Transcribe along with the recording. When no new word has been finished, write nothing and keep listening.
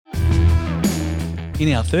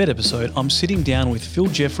In our third episode, I'm sitting down with Phil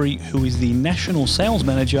Jeffrey, who is the National Sales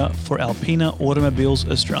Manager for Alpina Automobiles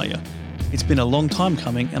Australia. It's been a long time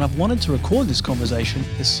coming, and I've wanted to record this conversation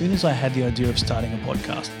as soon as I had the idea of starting a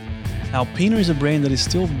podcast. Alpina is a brand that is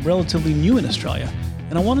still relatively new in Australia,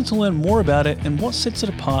 and I wanted to learn more about it and what sets it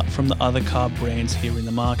apart from the other car brands here in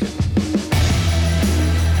the market.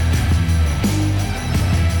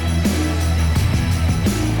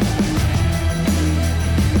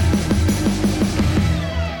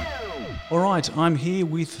 All right, I'm here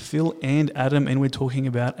with Phil and Adam, and we're talking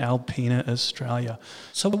about Alpina Australia.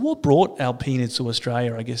 So what brought Alpina to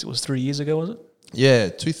Australia? I guess it was 3 years ago, was it? Yeah,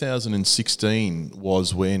 2016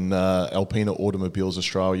 was when Alpina Automobiles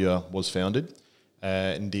Australia was founded,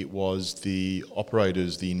 and it was the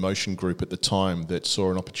operators, the InMotion Group at the time, that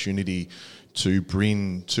saw an opportunity to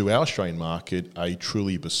bring to our Australian market a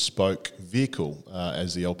truly bespoke vehicle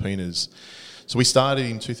as the Alpinas. So we started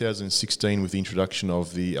in 2016 with the introduction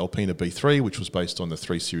of the Alpina B3, which was based on the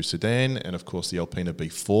 3 Series sedan, and of course the Alpina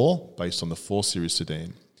B4, based on the 4 Series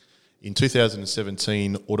sedan. In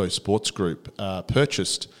 2017, Auto Sports Group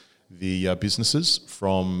purchased the businesses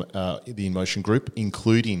from the InMotion Group,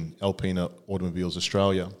 including Alpina Automobiles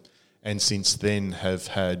Australia, and since then have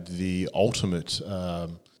had the ultimate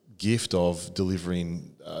gift of delivering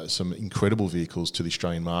some incredible vehicles to the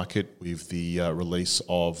Australian market with the release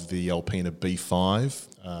of the Alpina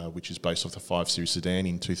B5, which is based off the 5 Series sedan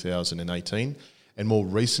in 2018, and more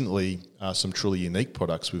recently some truly unique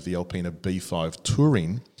products with the Alpina B5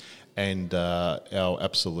 Touring and our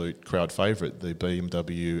absolute crowd favourite, the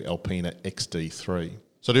BMW Alpina XD3.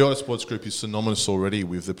 So the Auto Sports Group is synonymous already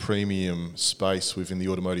with the premium space within the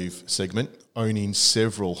automotive segment, owning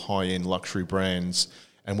several high-end luxury brands,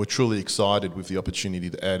 and we're truly excited with the opportunity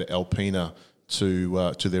to add Alpina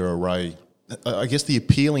to their array. I guess the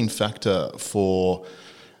appealing factor for,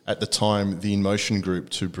 at the time, the InMotion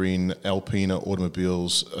Group to bring Alpina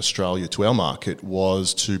Automobiles Australia to our market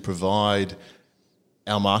was to provide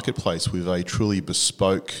our marketplace with a truly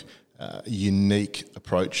bespoke, unique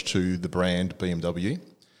approach to the brand BMW.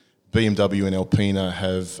 BMW and Alpina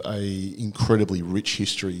have an incredibly rich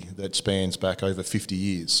history that spans back over 50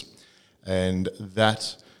 years. And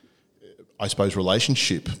that, I suppose,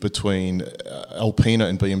 relationship between Alpina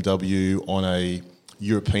and BMW on a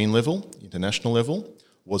European level, international level,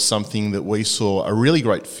 was something that we saw a really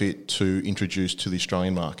great fit to introduce to the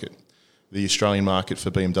Australian market. The Australian market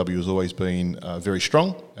for BMW has always been very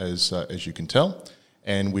strong, as you can tell,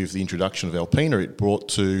 and with the introduction of Alpina, it brought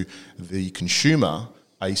to the consumer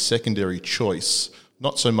a secondary choice,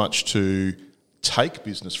 not so much to take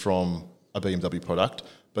business from a BMW product,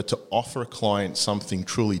 but to offer a client something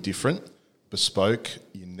truly different, bespoke,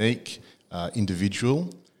 unique, individual,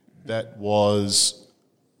 that was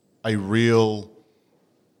a real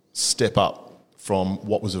step up from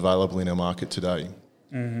what was available in our market today.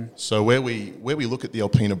 Mm-hmm. So where we look at the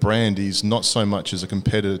Alpina brand is not so much as a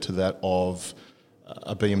competitor to that of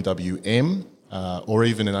a BMW M or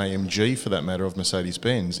even an AMG, for that matter, of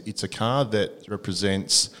Mercedes-Benz. It's a car that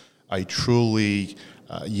represents a truly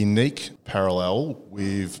unique parallel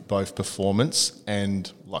with both performance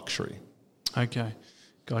and luxury. Okay,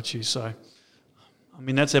 got you. So, I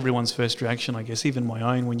mean, that's everyone's first reaction, I guess, even my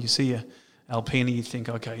own. When you see a Alpina, you think,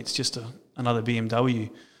 okay, it's just another BMW.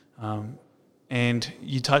 And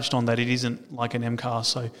you touched on that it isn't like an M car.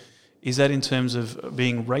 So is that in terms of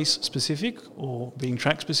being race specific or being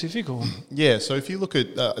track specific? Or Yeah, so if you look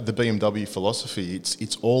at the BMW philosophy,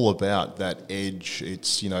 it's all about that edge.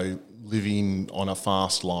 It's, living on a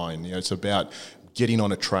fast line. It's about getting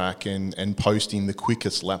on a track and posting the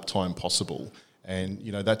quickest lap time possible. And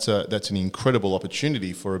that's an incredible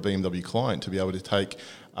opportunity for a BMW client to be able to take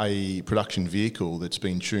a production vehicle that's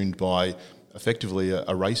been tuned by effectively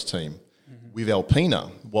a race team. Mm-hmm. With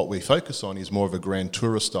Alpina, what we focus on is more of a Grand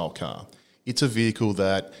Tourer style car. It's a vehicle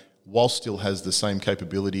that, while still has the same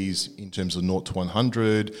capabilities in terms of 0 to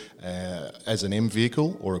 100 as an M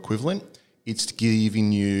vehicle or equivalent, it's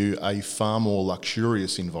giving you a far more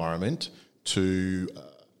luxurious environment to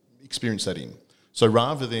experience that in. So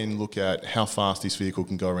rather than look at how fast this vehicle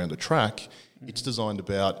can go around a track, it's designed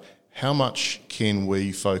about how much can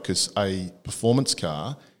we focus a performance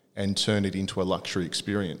car and turn it into a luxury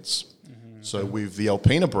experience. Mm-hmm. So with the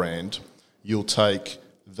Alpina brand, you'll take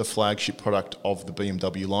the flagship product of the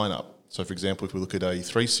BMW lineup. So for example, if we look at a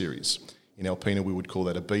 3 Series, in Alpina we would call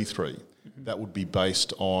that a B3. Mm-hmm. That would be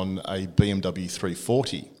based on a BMW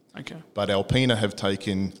 340. Okay. But Alpina have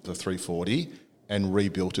taken the 340 and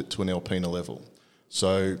rebuilt it to an Alpina level.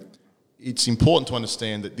 So it's important to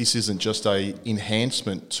understand that this isn't just a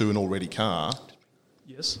enhancement to an already car.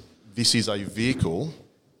 Yes. This is a vehicle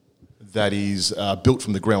that is built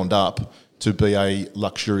from the ground up to be a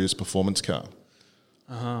luxurious performance car.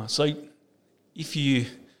 So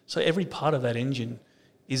every part of that engine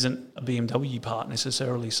isn't a BMW part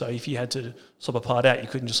necessarily. So if you had to swap a part out, you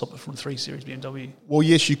couldn't just swap it from a 3 Series BMW. Well,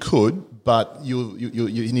 yes, you could, but you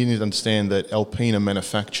need to understand that Alpina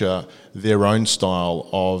manufacture their own style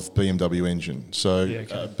of BMW engine. So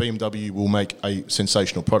BMW will make a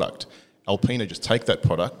sensational product. Alpina just take that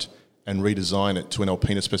product and redesign it to an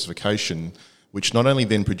Alpina specification, which not only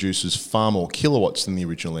then produces far more kilowatts than the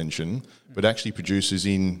original engine, but actually produces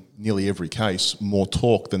in nearly every case more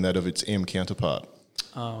torque than that of its M counterpart.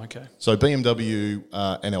 Oh, okay. So BMW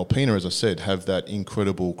and Alpina, as I said, have that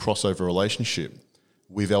incredible crossover relationship,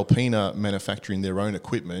 with Alpina manufacturing their own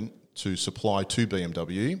equipment to supply to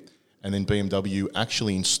BMW, and then BMW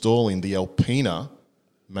actually installing the Alpina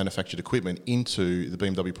manufactured equipment into the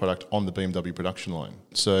BMW product on the BMW production line.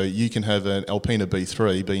 So you can have an Alpina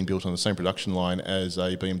B3 being built on the same production line as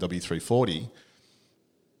a BMW 340,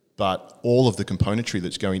 but all of the componentry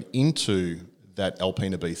that's going into that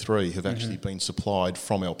Alpina B3 have actually been supplied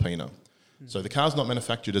from Alpina. So the car's not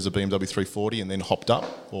manufactured as a BMW 340 and then hopped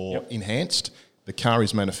up or enhanced. The car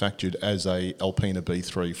is manufactured as a Alpina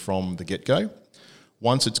B3 from the get-go.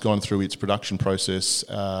 Once it's gone through its production process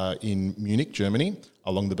in Munich, Germany,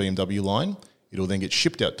 along the BMW line, it'll then get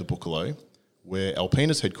shipped out to Buccolo, where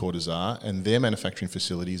Alpina's headquarters are and their manufacturing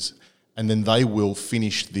facilities, and then they will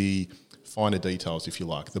finish the finer details, if you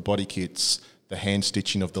like, the body kits, the hand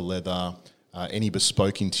stitching of the leather, any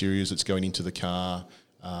bespoke interiors that's going into the car,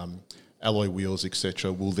 alloy wheels,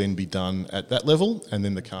 etc., will then be done at that level, and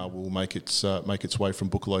then the car will make its way from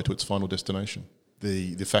Buccolo to its final destination.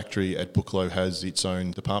 The factory at Buccolo has its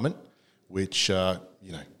own department, which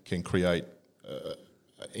can create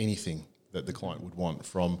anything that the client would want,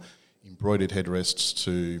 from embroidered headrests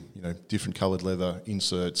to different coloured leather,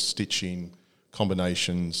 inserts, stitching,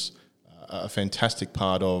 combinations. A fantastic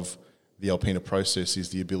part of the Alpina process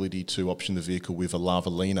is the ability to option the vehicle with a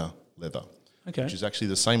Lavalina leather, which is actually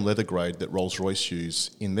the same leather grade that Rolls-Royce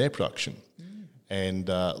use in their production. And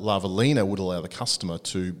Lavalina would allow the customer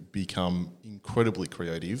to become incredibly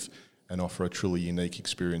creative and offer a truly unique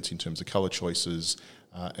experience in terms of colour choices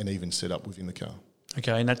and even setup within the car.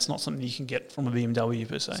 Okay, and that's not something you can get from a BMW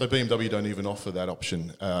per se? So BMW don't even offer that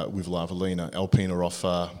option with Lavalina. Alpina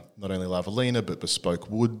offer not only Lavalina but bespoke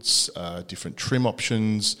woods, different trim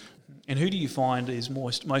options. And who do you find is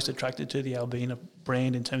most attracted to the Alpina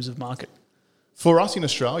brand in terms of market? For us in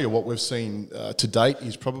Australia, what we've seen to date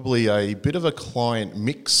is probably a bit of a client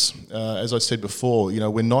mix. As I said before,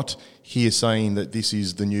 we're not here saying that this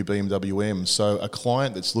is the new BMW M. So a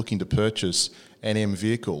client that's looking to purchase an M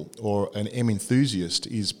vehicle or an M enthusiast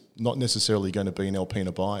is not necessarily going to be an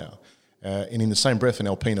Alpina buyer. And in the same breath, an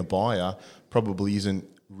Alpina buyer probably isn't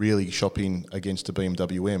really shopping against a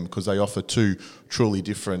BMW M, because they offer two truly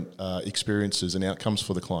different experiences and outcomes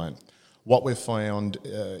for the client. What we've found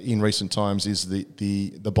in recent times is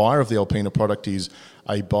the buyer of the Alpina product is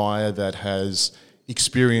a buyer that has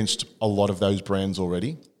experienced a lot of those brands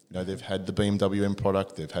already. They've had the BMW M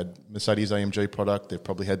product, they've had Mercedes AMG product, they've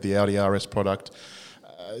probably had the Audi RS product.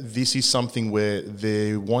 This is something where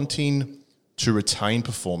they're wanting to retain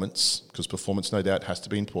performance, because performance no doubt has to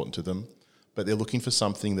be important to them, but they're looking for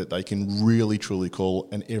something that they can really truly call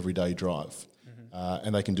an everyday drive.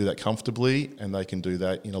 And they can do that comfortably, and they can do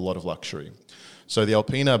that in a lot of luxury. So the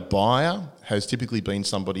Alpina buyer has typically been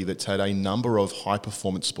somebody that's had a number of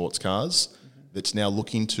high-performance sports cars that's now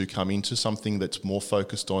looking to come into something that's more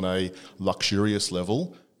focused on a luxurious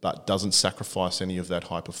level but doesn't sacrifice any of that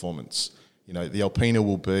high performance. The Alpina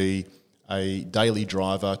will be a daily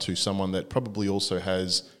driver to someone that probably also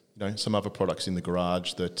has some other products in the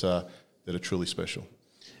garage that are truly special.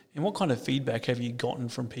 And what kind of feedback have you gotten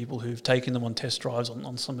from people who've taken them on test drives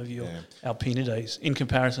on some of your Alpina days in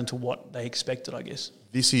comparison to what they expected, I guess?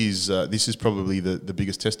 This is probably the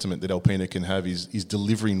biggest testament that Alpina can have is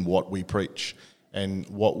delivering what we preach. And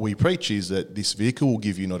what we preach is that this vehicle will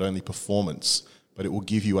give you not only performance, but it will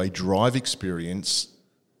give you a drive experience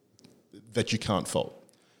that you can't fault.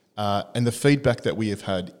 And the feedback that we have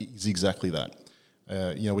had is exactly that.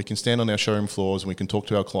 We can stand on our showroom floors and we can talk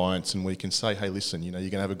to our clients and we can say, hey, listen, you're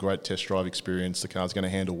going to have a great test drive experience. The car's going to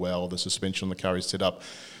handle well. The suspension on the car is set up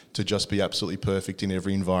to just be absolutely perfect in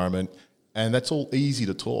every environment. And that's all easy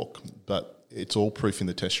to talk, but it's all proof in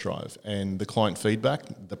the test drive. And the client feedback,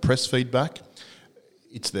 the press feedback,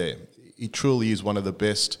 it's there. It truly is one of the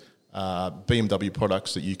best BMW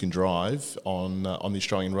products that you can drive on the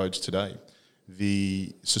Australian roads today.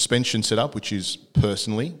 The suspension setup, which is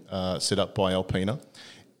personally set up by Alpina,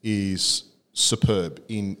 is superb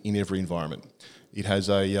in every environment. It has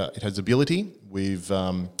ability with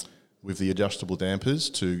the adjustable dampers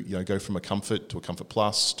to go from a Comfort to a Comfort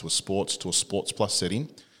Plus to a Sports Plus setting,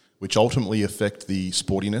 which ultimately affect the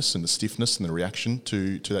sportiness and the stiffness and the reaction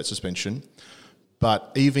to that suspension.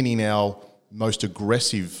 But even in our most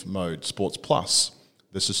aggressive mode, Sports Plus,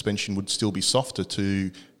 the suspension would still be softer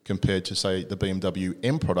compared to, say, the BMW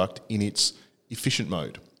M product in its efficient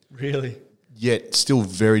mode. Really? Yet still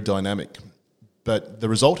very dynamic. But the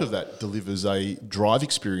result of that delivers a drive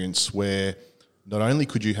experience where not only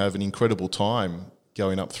could you have an incredible time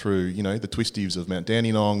going up through, the twisties of Mount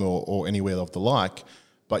Dandenong or anywhere of the like,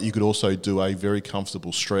 but you could also do a very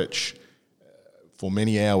comfortable stretch for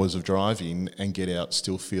many hours of driving and get out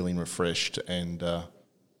still feeling refreshed and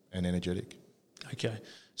energetic. Okay.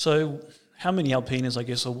 So how many Alpinas, I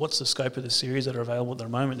guess, or what's the scope of the series that are available at the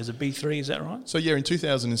moment? There's a B3, is that right? So in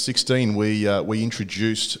 2016 we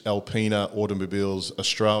introduced Alpina Automobiles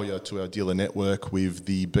Australia to our dealer network with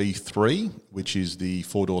the B3, which is the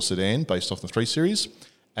 4-door sedan based off the 3 Series,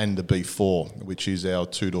 and the B4, which is our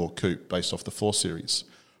 2-door coupe based off the 4 Series.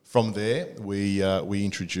 From there, we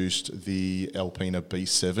introduced the Alpina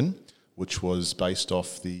B7, which was based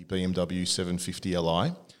off the BMW 750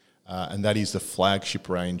 Li. And that is the flagship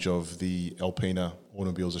range of the Alpina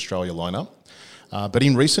Automobiles Australia lineup. But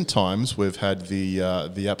in recent times, we've had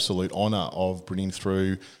the absolute honour of bringing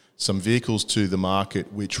through some vehicles to the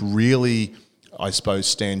market which really, I suppose,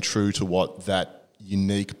 stand true to what that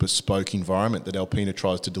unique, bespoke environment that Alpina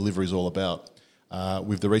tries to deliver is all about.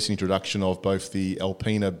 With the recent introduction of both the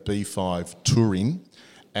Alpina B5 Touring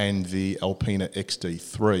and the Alpina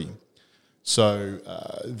XD3. So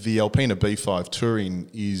the Alpina B5 Touring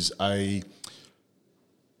is a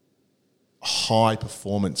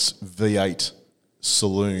high-performance V8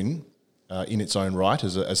 saloon in its own right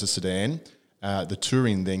as a sedan. The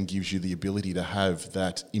Touring then gives you the ability to have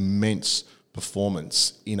that immense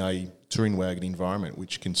performance in a touring wagon environment,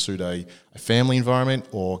 which can suit a family environment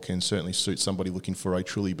or can certainly suit somebody looking for a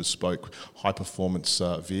truly bespoke, high-performance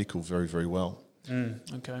vehicle very, very well.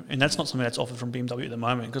 Okay, and that's not something that's offered from BMW at the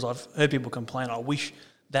moment, because I've heard people complain, I wish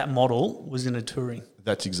that model was in a Touring.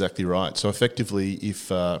 That's exactly right. So effectively, if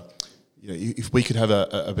we could have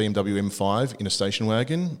a BMW M5 in a station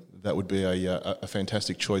wagon, that would be a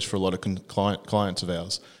fantastic choice for a lot of clients of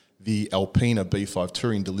ours. The Alpina B5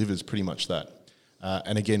 Touring delivers pretty much that.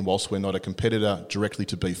 And again, whilst we're not a competitor directly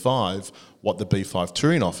to B5, what the B5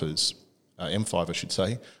 Touring offers, M5 I should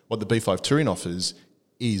say, what the B5 Touring offers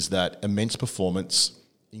is that immense performance,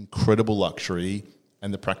 incredible luxury,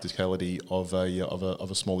 and the practicality of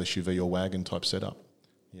a small SUV or wagon type setup.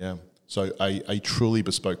 Yeah. So a truly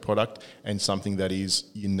bespoke product and something that is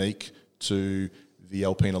unique to the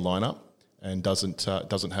Alpina lineup and doesn't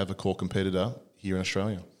have a core competitor here in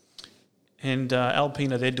Australia. And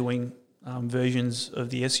Alpina, they're doing versions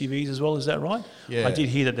of the SUVs as well, is that right? Yeah. I did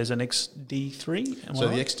hear that there's an XD3. So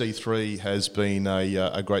the XD3 has been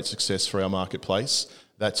a great success for our marketplace.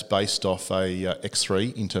 That's based off a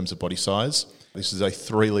X3 in terms of body size. This is a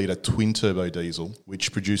 3-litre twin-turbo diesel,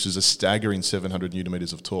 which produces a staggering 700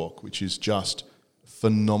 newton-metres of torque, which is just a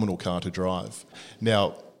phenomenal car to drive.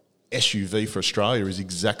 Now, SUV for Australia is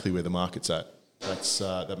exactly where the market's at.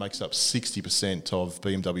 That makes up 60% of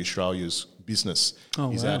BMW Australia's business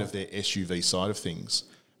out of their SUV side of things.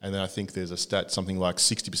 And then I think there's a stat, something like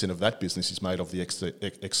 60% of that business is made of the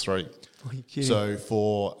X3. So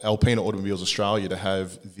for Alpina Automobiles Australia to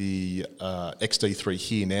have the XD3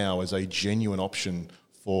 here now as a genuine option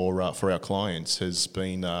for our clients has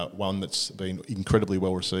been one that's been incredibly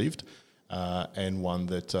well received and one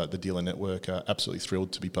that the dealer network are absolutely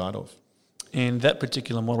thrilled to be part of. And that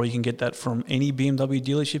particular model, you can get that from any BMW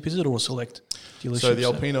dealership, is it, or select dealerships? So the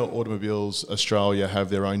Alpina Automobiles Australia have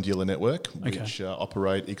their own dealer network, which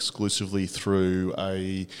operate exclusively through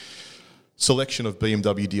a selection of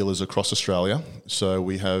BMW dealers across Australia. So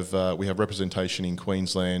we have representation in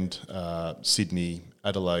Queensland, Sydney,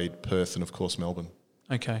 Adelaide, Perth, and of course Melbourne.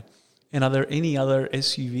 Okay. And are there any other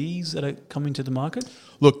SUVs that are coming to the market?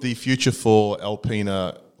 Look, the future for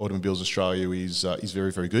Alpina Automobiles Australia is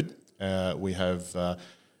very, very good. We have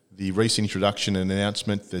the recent introduction and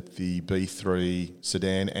announcement that the B3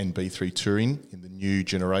 sedan and B3 Touring in the new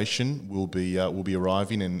generation will be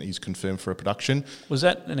arriving and is confirmed for a production. Was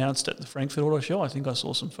that announced at the Frankfurt Auto Show? I think I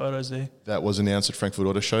saw some photos there. That was announced at Frankfurt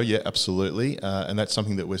Auto Show, yeah, absolutely. And that's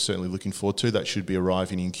something that we're certainly looking forward to. That should be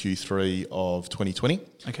arriving in Q3 of 2020.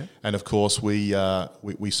 Okay. And of course, we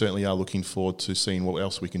certainly are looking forward to seeing what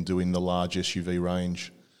else we can do in the large SUV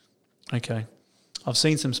range. Okay. I've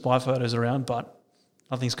seen some spy photos around, but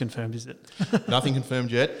nothing's confirmed, is it? Nothing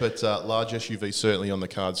confirmed yet, but large SUV certainly on the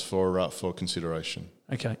cards for consideration.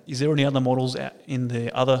 Okay. Is there any other models out in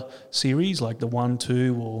the other series, like the 1,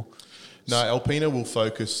 2, or? No, Alpina will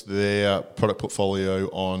focus their product portfolio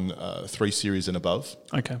on 3 series and above.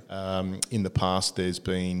 Okay. In the past, there's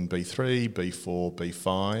been B3, B4,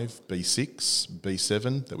 B5, B6,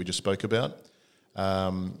 B7 that we just spoke about.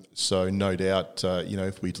 So no doubt,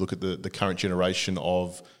 if we look at the current generation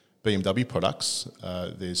of BMW products,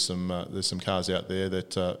 there's some cars out there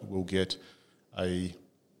that will get a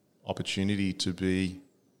opportunity to be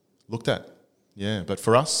looked at. Yeah, but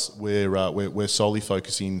for us, we're solely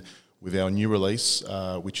focusing with our new release,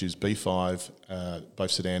 which is B5,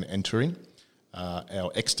 both sedan and touring,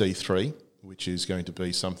 our XD3, which is going to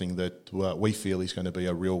be something that we feel is going to be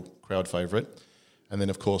a real crowd favourite. And then,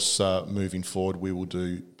 of course, moving forward, we will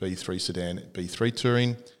do B3 sedan, B3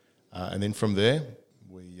 touring, and then from there,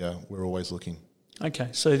 we're always looking. Okay,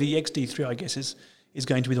 so the XD3, I guess, is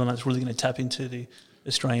going to be the one that's really going to tap into the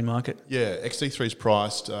Australian market. Yeah, XD3 is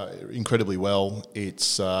priced incredibly well.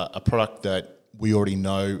 It's a product that we already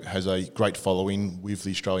know has a great following with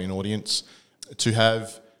the Australian audience. To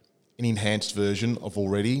have an enhanced version of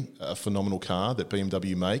already a phenomenal car that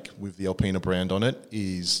BMW make with the Alpina brand on it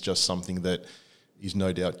is just something that is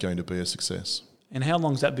no doubt going to be a success. And how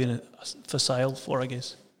long has that been for sale for, I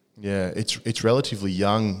guess? Yeah, it's relatively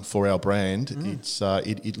young for our brand.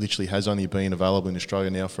 It literally has only been available in Australia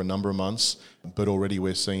now for a number of months, but already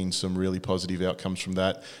we're seeing some really positive outcomes from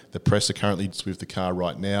that. The press are currently with the car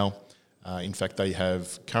right now. In fact, they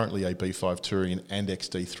have currently a B5 Touring and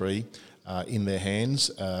XD3 in their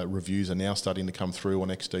hands. Reviews are now starting to come through on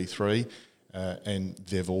XD3, and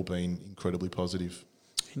they've all been incredibly positive.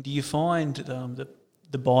 And do you find that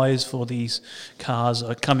the buyers for these cars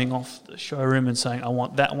are coming off the showroom and saying, I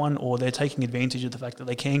want that one, or they're taking advantage of the fact that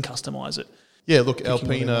they can customise it? Yeah, look,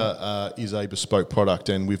 Alpina is a bespoke product,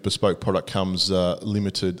 and with bespoke product comes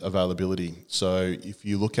limited availability. So if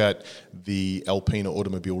you look at the Alpina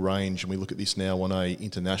automobile range, and we look at this now on an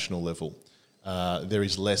international level, there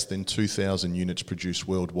is less than 2,000 units produced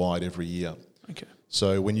worldwide every year. Okay.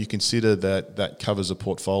 So when you consider that covers a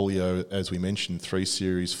portfolio, as we mentioned, 3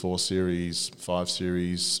 Series, 4 Series, 5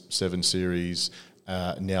 Series, 7 Series,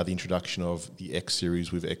 now the introduction of the X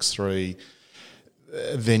Series with X3,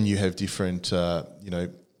 then you have different,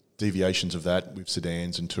 deviations of that with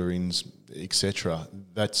sedans and tourings, etc.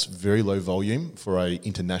 That's very low volume for an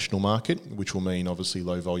international market, which will mean obviously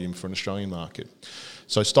low volume for an Australian market.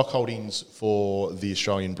 So stock holdings for the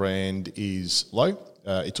Australian brand is low.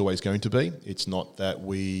 It's always going to be. It's not that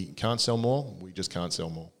we can't sell more, we just can't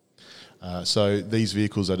sell more. So these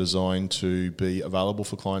vehicles are designed to be available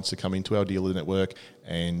for clients to come into our dealer network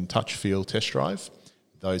and touch, feel, test drive.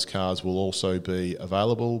 Those cars will also be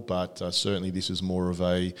available, but certainly this is more of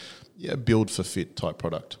a build for fit type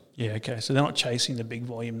product. Yeah, okay. So they're not chasing the big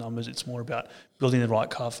volume numbers. It's more about building the right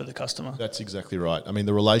car for the customer. That's exactly right. I mean,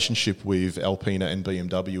 the relationship with Alpina and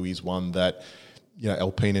BMW is one that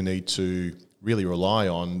Alpina need to really rely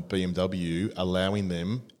on BMW allowing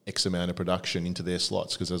them X amount of production into their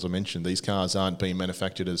slots, because as I mentioned, these cars aren't being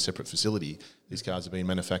manufactured at a separate facility. These cars are being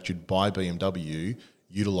manufactured by BMW,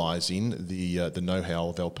 utilising the know-how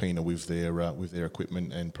of Alpina with their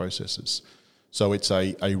equipment and processes. So it's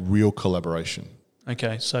a real collaboration.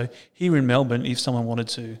 Okay, so here in Melbourne, if someone wanted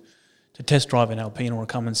to test drive an Alpina or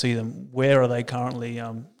come and see them, where are they currently?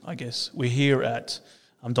 I guess we're here at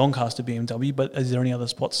Doncaster BMW, but is there any other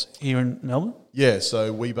spots here in Melbourne? Yeah,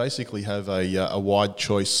 so we basically have a wide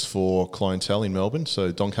choice for clientele in Melbourne.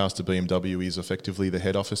 So Doncaster BMW is effectively the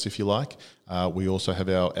head office, if you like. We also have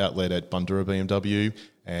our outlet at Bundoora BMW,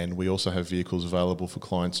 and we also have vehicles available for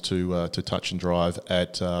clients to touch and drive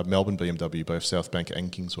at Melbourne BMW, both South Bank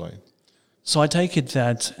and Kingsway. So I take it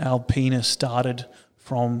that Alpina started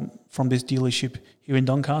from this dealership here in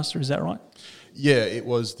Doncaster, is that right? Yeah, it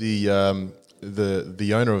was the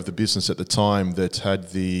owner of the business at the time that had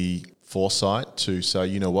the foresight to say,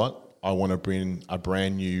 you know what, I want to bring a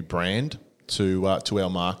brand new brand to our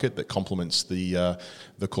market that complements the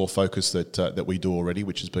core focus that we do already,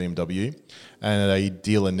 which is BMW, and a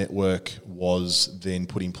dealer network was then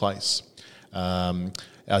put in place.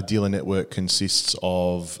 Our dealer network consists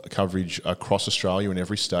of coverage across Australia in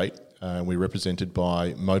every state. We're represented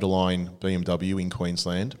by Motorline BMW in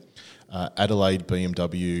Queensland, Adelaide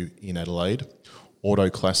BMW in Adelaide, Auto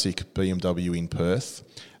Classic BMW in Perth,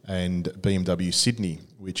 and BMW Sydney,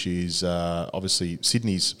 which is obviously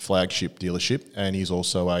Sydney's flagship dealership and is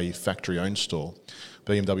also a factory-owned store.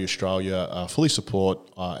 BMW Australia fully support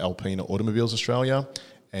Alpina Automobiles Australia,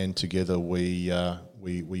 and together we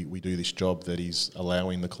do this job that is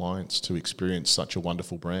allowing the clients to experience such a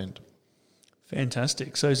wonderful brand.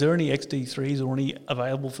 Fantastic. So is there any XD3s or any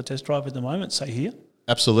available for test drive at the moment, say here?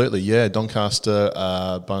 Absolutely, yeah. Doncaster,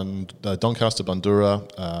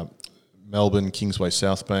 Bundoora, Melbourne, Kingsway,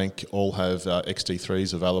 Southbank all have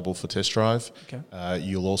XT3s available for test drive. Okay.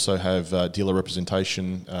 You'll also have dealer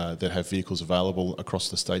representation that have vehicles available across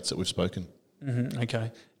the states that we've spoken. Mm-hmm.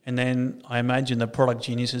 Okay. And then I imagine the product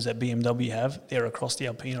geniuses that BMW have, they're across the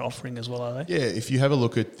Alpina offering as well, are they? Yeah, if you have a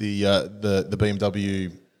look at the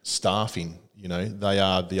BMW staffing, they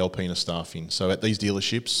are the Alpina staffing. So at these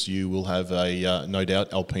dealerships, you will have a no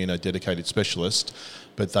doubt Alpina dedicated specialist,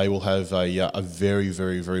 but they will have a very,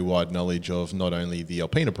 very, very wide knowledge of not only the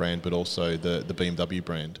Alpina brand but also the BMW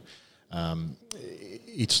brand.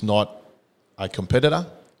 It's not a competitor;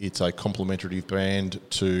 it's a complementary brand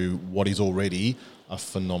to what is already a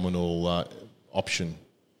phenomenal option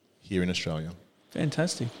here in Australia.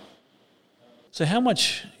 Fantastic. So how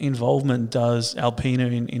much involvement does Alpina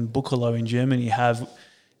in Buchelo in Germany have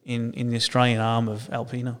in the Australian arm of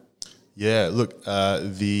Alpina? Yeah, look,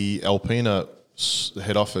 the Alpina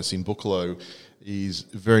head office in Buchelo is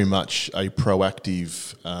very much a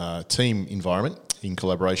proactive team environment in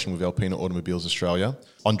collaboration with Alpina Automobiles Australia.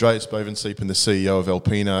 Andreas Bovensiepen, the CEO of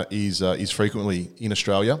Alpina, is frequently in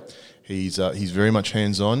Australia. He's very much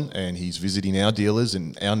hands-on, and he's visiting our dealers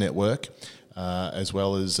and our network, as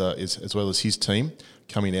well as his team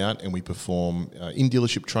coming out, and we perform in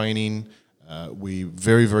dealership training. We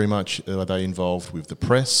very, very much are they involved with the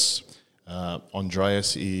press.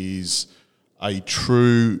 Andreas is a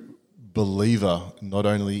true believer not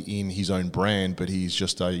only in his own brand, but he's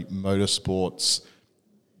just a motorsports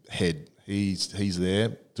head. He's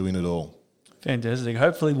there doing it all. Fantastic.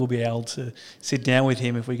 Hopefully we'll be able to sit down with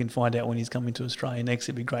him if we can find out when he's coming to Australia next.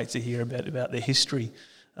 It'd be great to hear about the history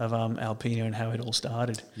of Alpina and how it all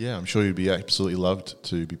started. Yeah, I'm sure you'd be absolutely loved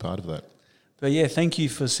to be part of that. But yeah, thank you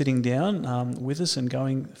for sitting down with us and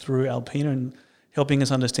going through Alpina and helping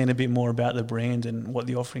us understand a bit more about the brand and what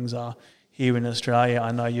the offerings are here in Australia.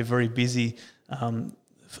 I know you're very busy.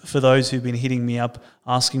 For those who've been hitting me up,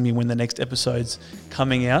 asking me when the next episode's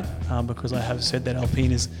coming out, because I have said that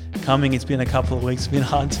Alpina's coming. It's been a couple of weeks. It's been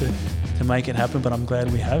hard to make it happen, but I'm glad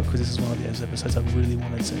we have, because this is one of those episodes I've really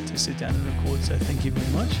wanted to sit down and record. So thank you very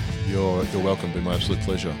much. You're welcome. It's been my absolute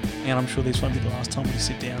pleasure. And I'm sure this won't be the last time we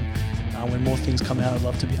sit down. When more things come out, I'd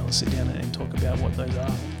love to be able to sit down and talk about what those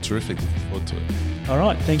are. Terrific. Looking forward to it. All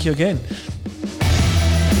right. Thank you again.